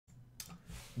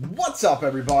What's up,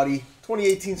 everybody?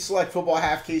 2018 Select Football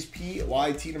Half Case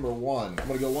PYT number 1. I'm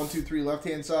going to go 1, 2, 3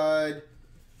 left-hand side.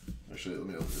 Actually, let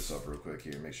me open this up real quick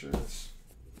here. Make sure it's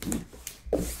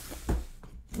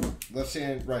left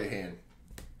hand, right hand.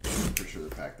 For sure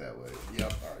packed that way.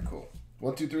 Yep. All right, cool.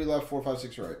 1, 2, 3 left, 4, 5,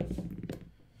 6 right.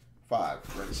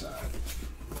 5 right side.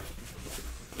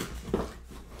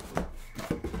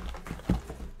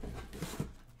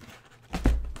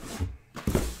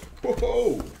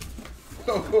 Whoa!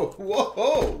 Whoa!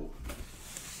 Whoa!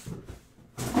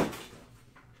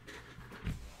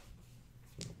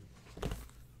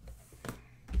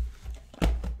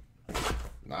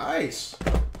 Nice.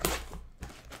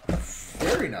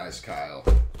 Very nice, Kyle.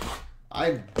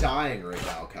 I'm dying right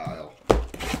now, Kyle.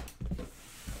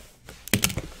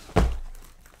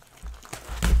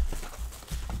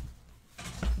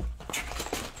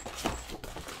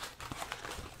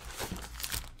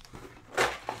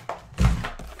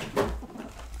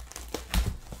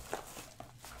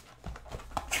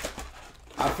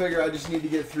 I figure I just need to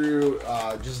get through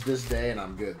just this day, and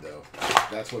I'm good, though.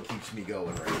 That's what keeps me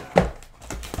going right now.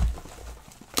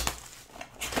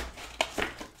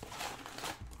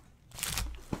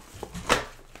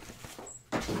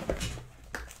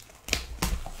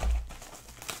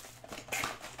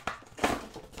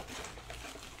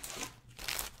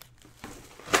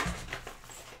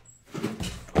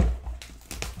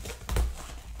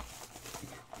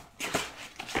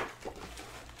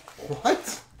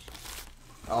 What?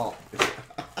 Oh.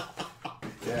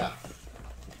 Yeah.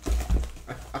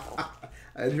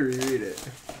 I had to reread it.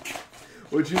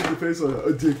 What'd you use the face like?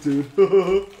 Addicted.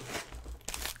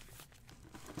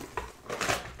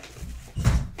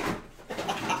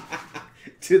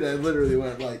 Dude, that literally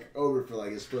went like over for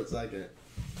like a split second.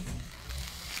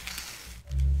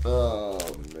 Oh,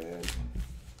 man.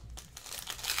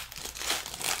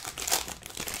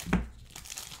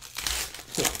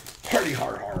 Party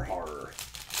hard, hard, hard.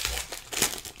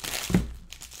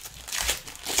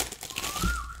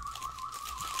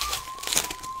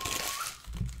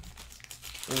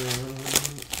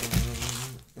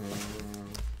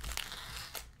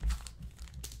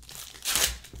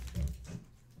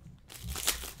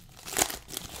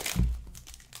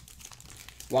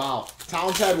 Wow,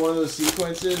 Towns had one of those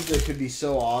sequences that could be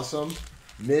so awesome.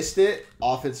 Missed it,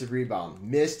 offensive rebound.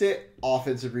 Missed it,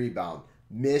 offensive rebound.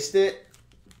 Missed it,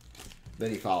 then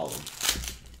he fouled him.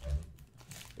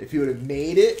 If he would have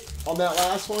made it on that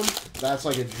last one, that's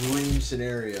like a dream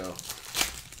scenario.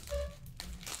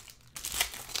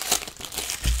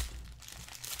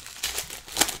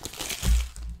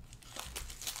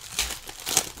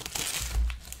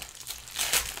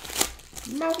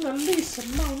 Mona Lisa,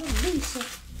 Mona Lisa.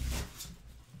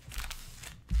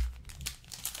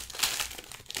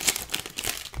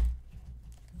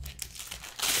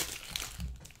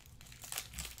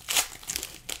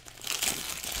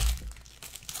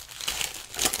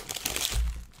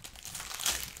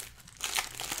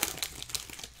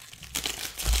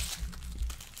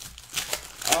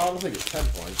 I don't think it's 10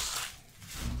 points.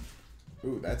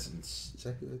 Ooh, that's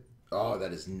insane. Oh,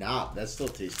 that is not. That still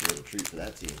tastes a little treat for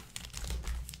that team.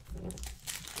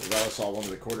 I saw one of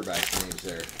the quarterbacks' names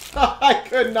there. I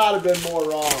could not have been more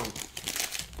wrong.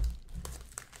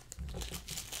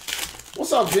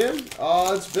 What's up, Jim?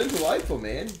 It's been delightful,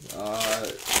 man.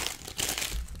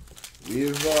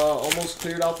 We've almost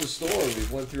cleared out the store.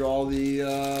 We've went through all the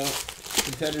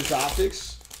Contenders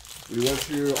optics. We went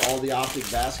through all the optic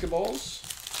basketballs.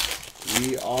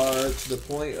 We are to the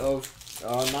point of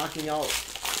knocking out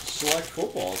Select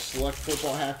Football. Select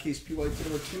Football Half Case PYT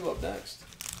number 2 up next.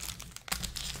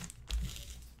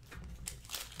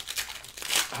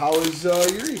 How has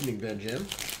your evening been, Jim?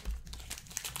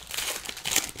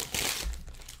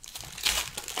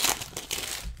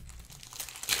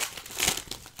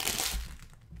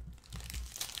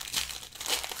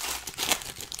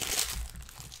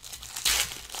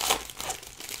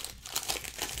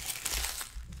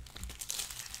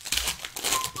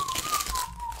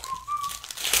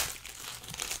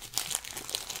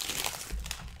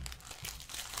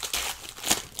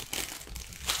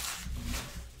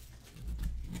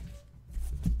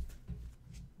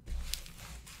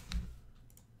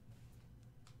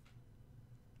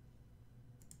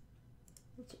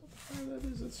 What that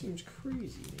is, that seems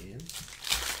crazy, man.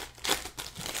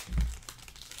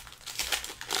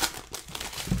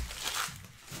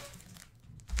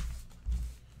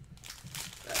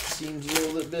 That seems a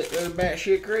little bit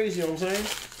batshit crazy, you know what I'm saying?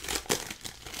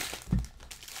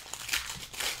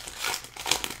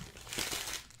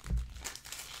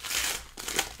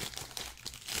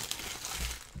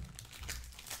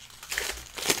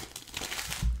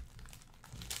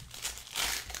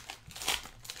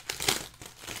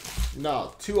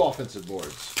 No, 2 offensive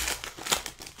boards.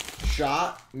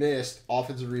 Shot, missed,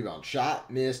 offensive rebound. Shot,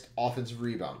 missed, offensive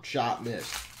rebound. Shot,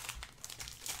 missed.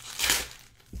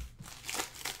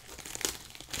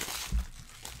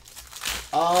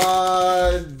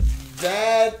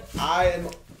 That I am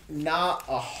not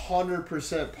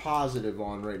 100% positive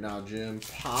on right now, Jim.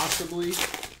 Possibly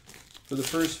for the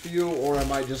first few, or I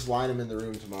might just line them in the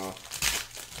room tomorrow.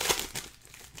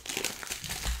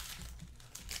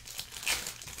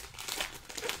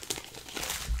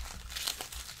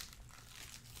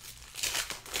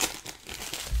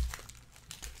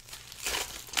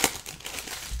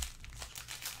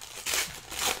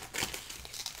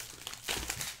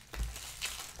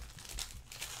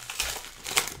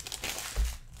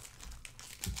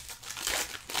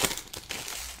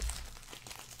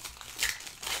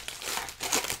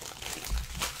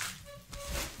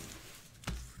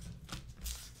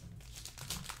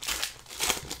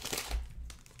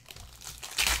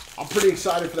 I'm pretty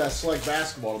excited for that select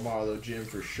basketball tomorrow, though, Jim,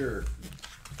 for sure.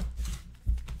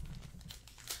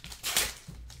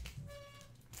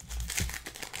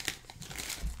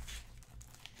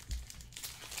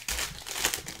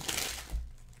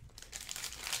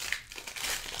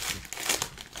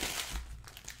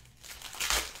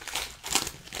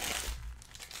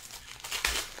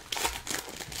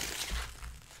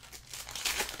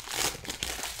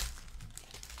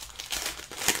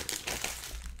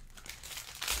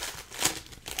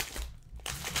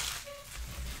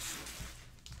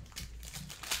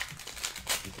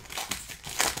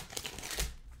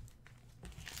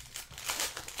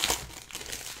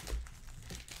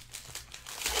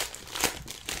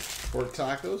 Pork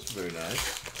tacos, very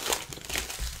nice.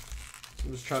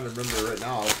 I'm just trying to remember right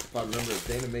now if I remember if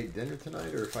Dana made dinner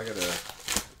tonight or if I got a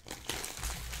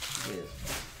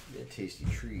tasty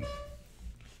treat. I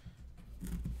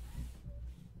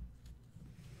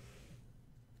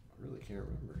really can't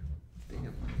remember.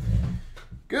 Damn.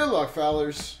 Good luck,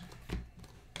 fellers.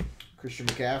 Christian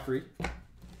McCaffrey,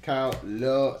 Kyle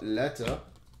Loletta,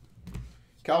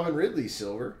 Calvin Ridley,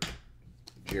 silver,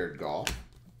 Jared Goff,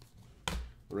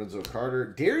 Lorenzo Carter.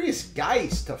 Darius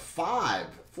Geist to 5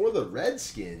 for the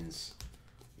Redskins.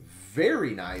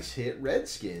 Very nice hit,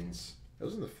 Redskins.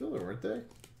 Those in the filler, weren't they?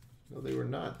 No, they were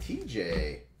not.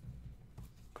 TJ.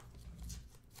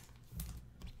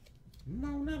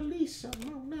 Mona Lisa,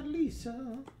 Mona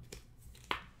Lisa.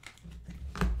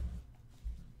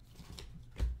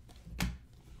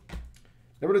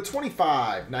 Number to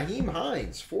 25, Nyheim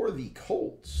Hines for the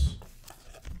Colts.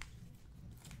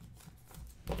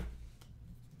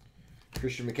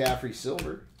 Christian McCaffrey,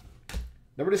 silver.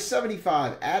 Number to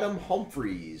 75, Adam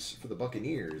Humphries for the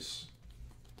Buccaneers.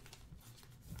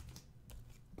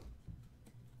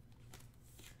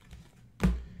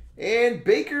 And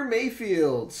Baker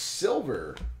Mayfield,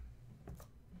 silver.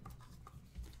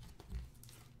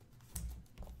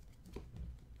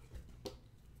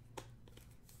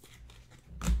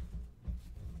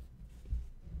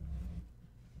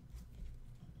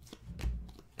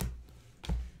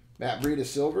 Matt Breida,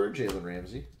 silver. Jalen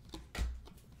Ramsey.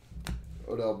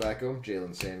 Odell Beckham,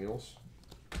 Jalen Samuels.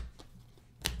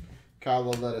 Kyle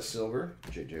Loletta, silver.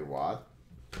 J.J. Watt.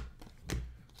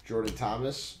 Jordan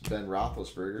Thomas, Ben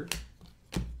Roethlisberger.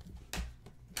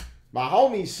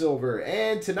 Mahomes, silver.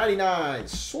 And to 99,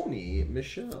 Sony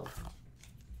Michel.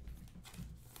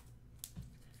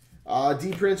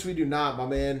 D Prince, we do not, my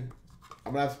man.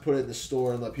 I'm going to have to put it in the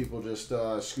store and let people just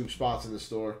scoop spots in the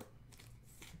store.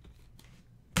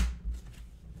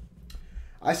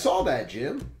 I saw that,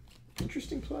 Jim.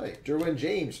 Interesting play. Derwin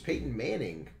James, Peyton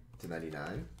Manning to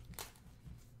 99.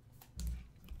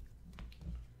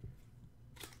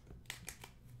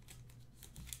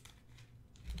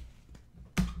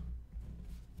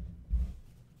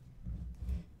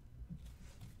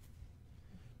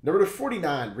 Number to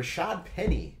 49, Rashad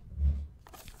Penny.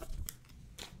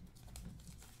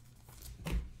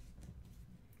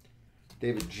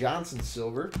 David Johnson,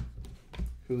 silver.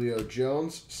 Julio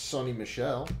Jones, Sonny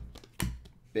Michel,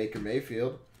 Baker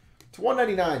Mayfield. To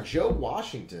 199, Joe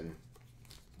Washington.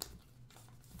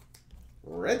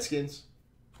 Redskins.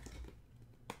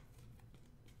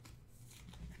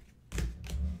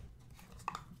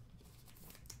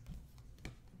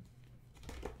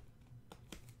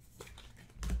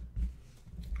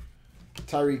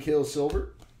 Tyreek Hill,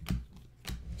 silver.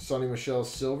 Sonny Michel,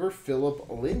 silver. Philip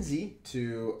Lindsay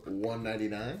to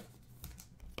 199.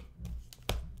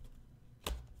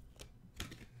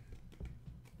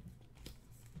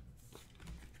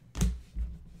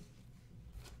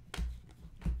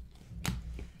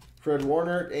 Fred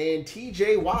Warner and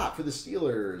T.J. Watt for the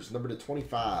Steelers, number to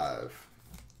 25.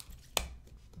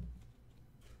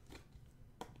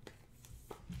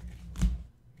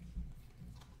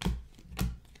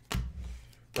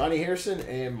 Ronnie Harrison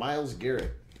and Myles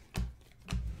Garrett.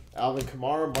 Alvin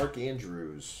Kamara, Mark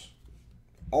Andrews.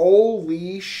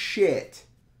 Holy shit.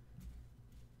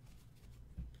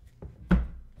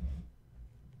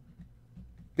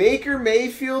 Baker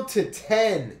Mayfield to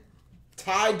 10.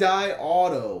 Tie-dye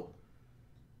auto.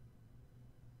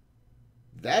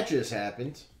 That just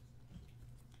happened.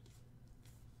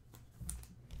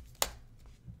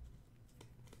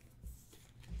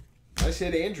 Nice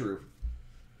hit, Andrew.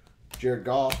 Jared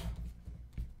Goff.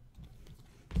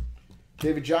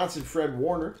 David Johnson, Fred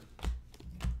Warner.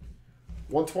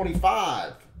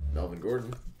 125. Melvin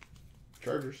Gordon.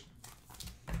 Chargers.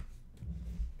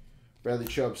 Bradley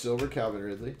Chubb, silver. Calvin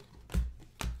Ridley.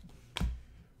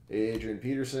 Adrian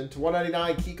Peterson. To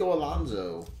 199, Kiko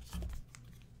Alonso.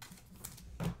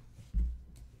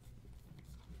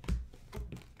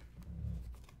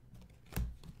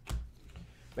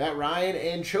 Matt Ryan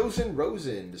and Chosen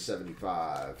Rosen to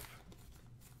 75.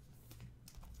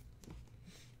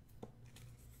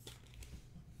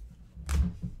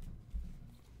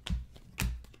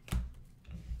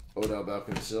 Odell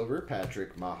Beckham silver.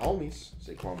 Patrick Mahomes.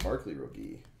 Saquon Barkley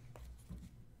rookie.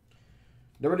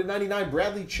 Number to 99,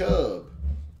 Bradley Chubb.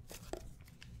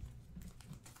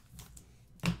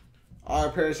 All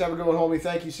right, Paris, have a good one, homie.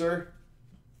 Thank you, sir.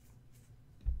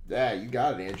 Yeah, you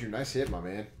got it, Andrew. Nice hit, my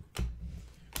man.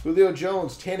 Julio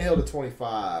Jones, Tannehill to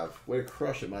 25. Way to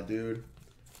crush it, my dude.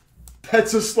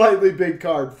 That's a slightly big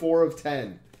card. 4 of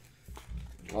 10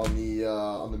 on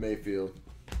the Mayfield.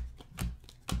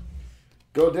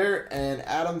 Goddard and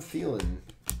Adam Thielen.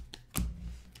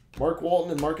 Mark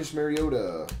Walton and Marcus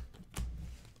Mariota.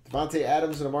 Devontae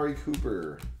Adams and Amari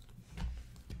Cooper.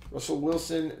 Russell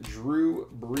Wilson, Drew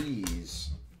Brees.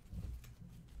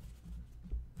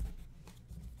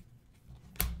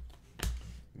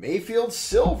 Mayfield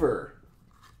silver.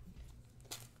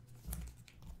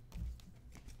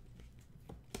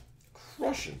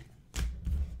 Crushing.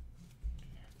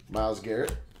 Myles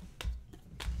Garrett.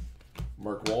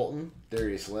 Mark Walton.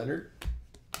 Darius Leonard.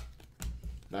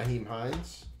 Naheem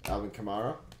Hines. Alvin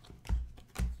Kamara.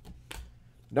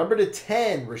 Number to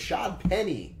 10, Rashad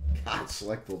Penny. God,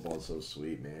 select football is so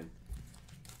sweet, man.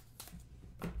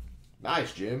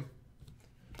 Nice, Jim.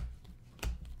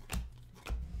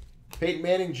 Peyton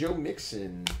Manning, Joe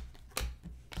Mixon.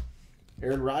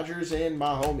 Aaron Rodgers and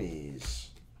Mahomes.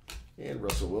 And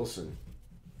Russell Wilson.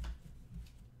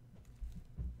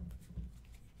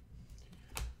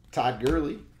 Todd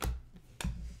Gurley.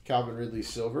 Calvin Ridley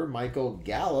silver. Michael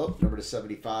Gallup, number to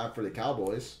 75 for the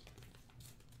Cowboys.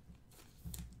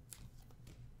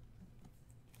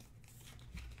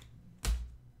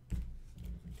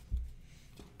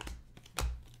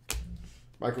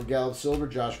 Michael Gallup silver.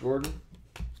 Josh Gordon.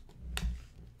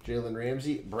 Jalen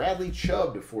Ramsey. Bradley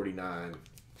Chubb to 49.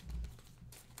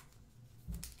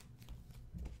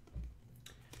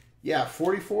 Yeah,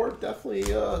 44.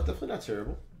 Definitely not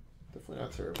terrible. Definitely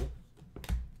not terrible.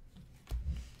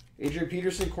 Adrian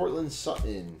Peterson, Cortland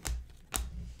Sutton.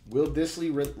 Will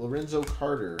Dissly, Lorenzo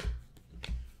Carter.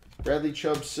 Bradley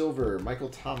Chubb silver. Michael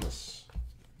Thomas.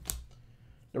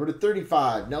 Number to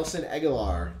 35, Nelson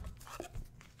Aguilar.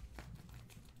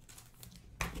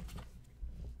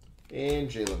 And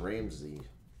Jalen Ramsey.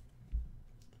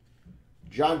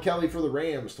 John Kelly for the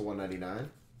Rams to 199.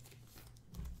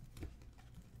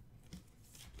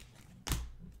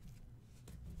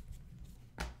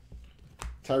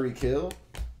 Tyreek Hill.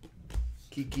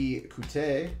 Kiki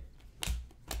Kute.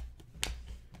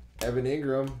 Evan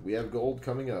Ingram. We have gold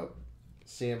coming up.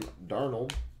 Sam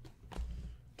Darnold.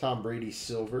 Tom Brady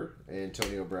silver.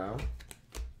 Antonio Brown.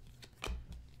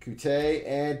 Kute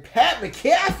and Pat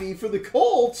McAfee for the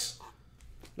Colts.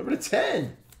 Number to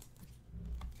 10.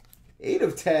 8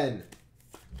 of 10.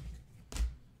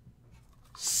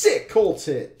 Sick Colts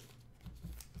hit.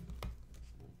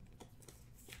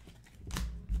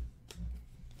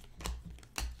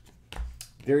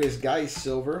 Darius Geis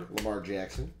silver. Lamar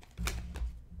Jackson.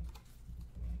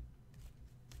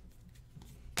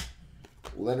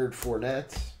 Leonard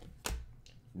Fournette.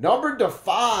 Numbered to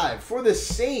 5 for the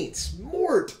Saints.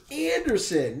 Mort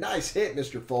Anderson. Nice hit,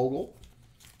 Mr. Fogel.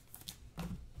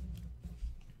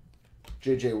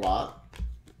 J.J. Watt.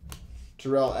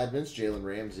 Terrell Edmonds. Jalen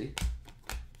Ramsey.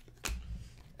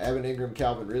 Evan Ingram.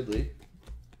 Calvin Ridley.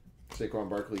 Saquon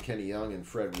Barkley. Kenny Young and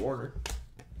Fred Warner.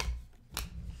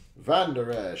 Van Der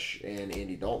Esch and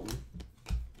Andy Dalton.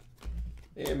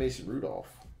 And Mason Rudolph.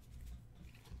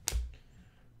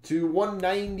 To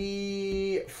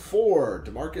 194,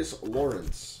 DeMarcus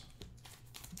Lawrence.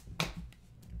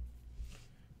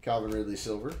 Calvin Ridley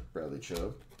silver. Bradley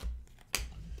Chubb.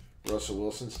 Russell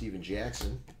Wilson. Steven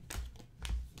Jackson.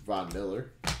 Von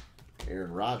Miller.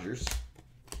 Aaron Rodgers.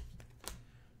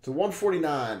 To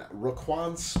 149,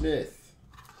 Roquan Smith.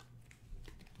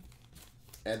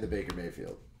 And the Baker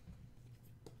Mayfield.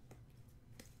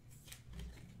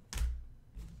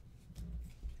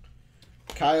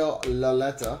 Kyle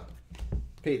Laletta.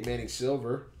 Peyton Manning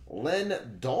Silver.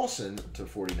 Len Dawson to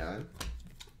 49.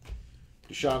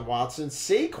 Deshaun Watson.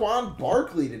 Saquon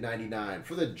Barkley to 99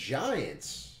 for the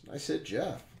Giants. Nice hit,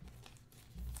 Jeff.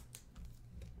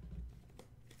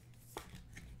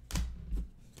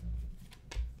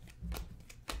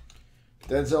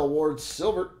 Denzel Ward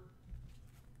Silver.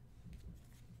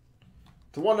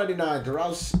 To 199,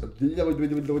 Daraus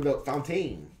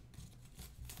Fontaine.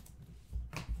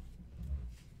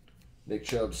 Nick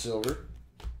Chubb Silver.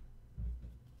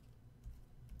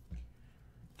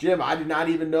 Jim, I did not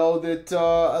even know that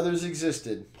others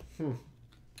existed.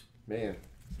 Man.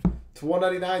 To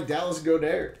 199, Dallas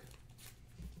Goedert.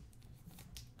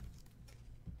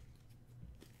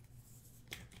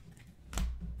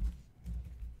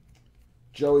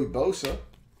 Joey Bosa.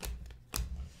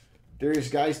 Darius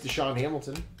Geis, Deshaun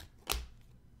Hamilton.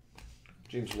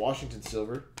 James Washington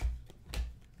Silver.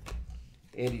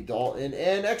 Andy Dalton.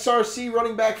 And XRC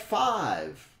running back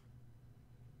 5.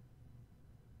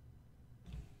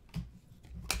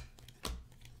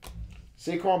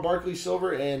 Saquon Barkley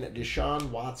Silver and Deshaun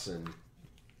Watson.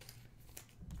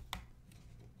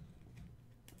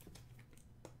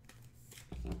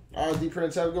 All right, D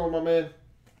Prince, have a good one, my man.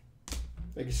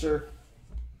 Thank you, sir.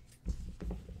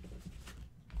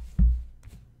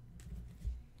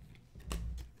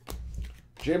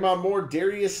 Jamon Moore,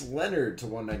 Darius Leonard to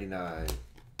 199.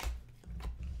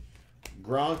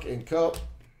 Gronk and Cup.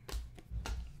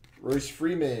 Royce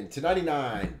Freeman to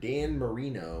 99. Dan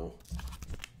Marino.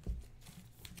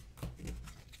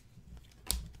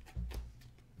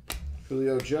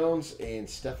 Julio Jones and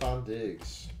Stephon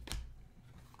Diggs.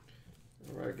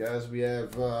 All right, guys, we have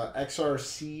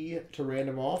XRC to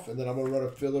random off, and then I'm going to run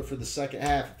a filler for the second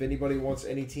half. If anybody wants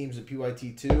any teams in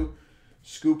PYT 2,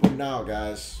 scoop them now,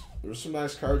 guys. There's some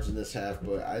nice cards in this half,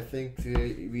 but I think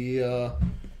we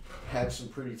have some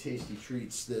pretty tasty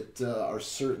treats that are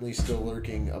certainly still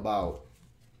lurking about.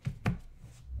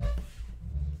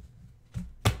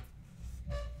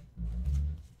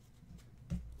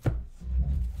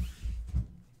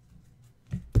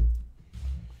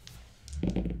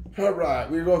 All right,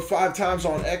 we're going 5 times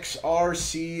on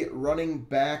XRC running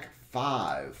back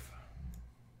 5.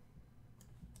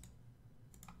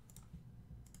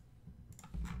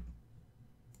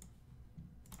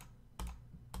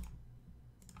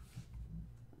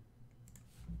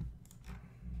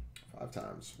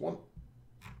 Times 1,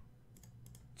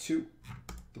 2,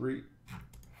 3,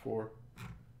 4,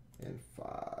 and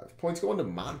 5. Points going to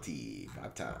Monty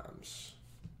 5 times.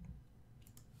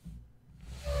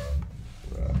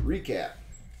 Recap.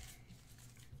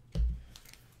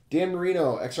 Dan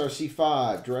Marino, XRC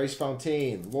 5, Darius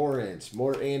Fontaine, Lawrence,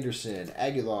 Mort Anderson,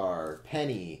 Aguilar,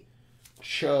 Penny,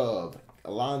 Chubb,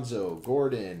 Alonzo,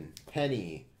 Gordon,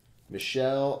 Penny,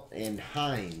 Michelle, and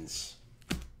Hines.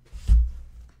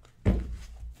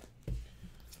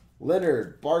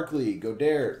 Leonard, Barkley,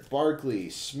 Goddard, Barkley,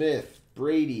 Smith,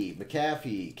 Brady,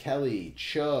 McAfee, Kelly,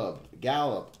 Chubb,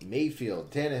 Gallup,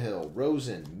 Mayfield, Tannehill,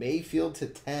 Rosen, Mayfield to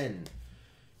 10.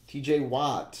 TJ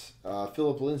Watt,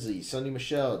 Philip Lindsay, Sonny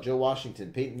Michel, Joe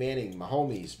Washington, Peyton Manning,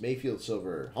 Mahomes, Mayfield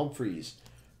Silver, Humphreys,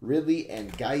 Ridley,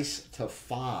 and Geis to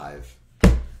 5.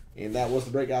 And that was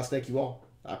the break, guys. Thank you all.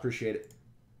 I appreciate it.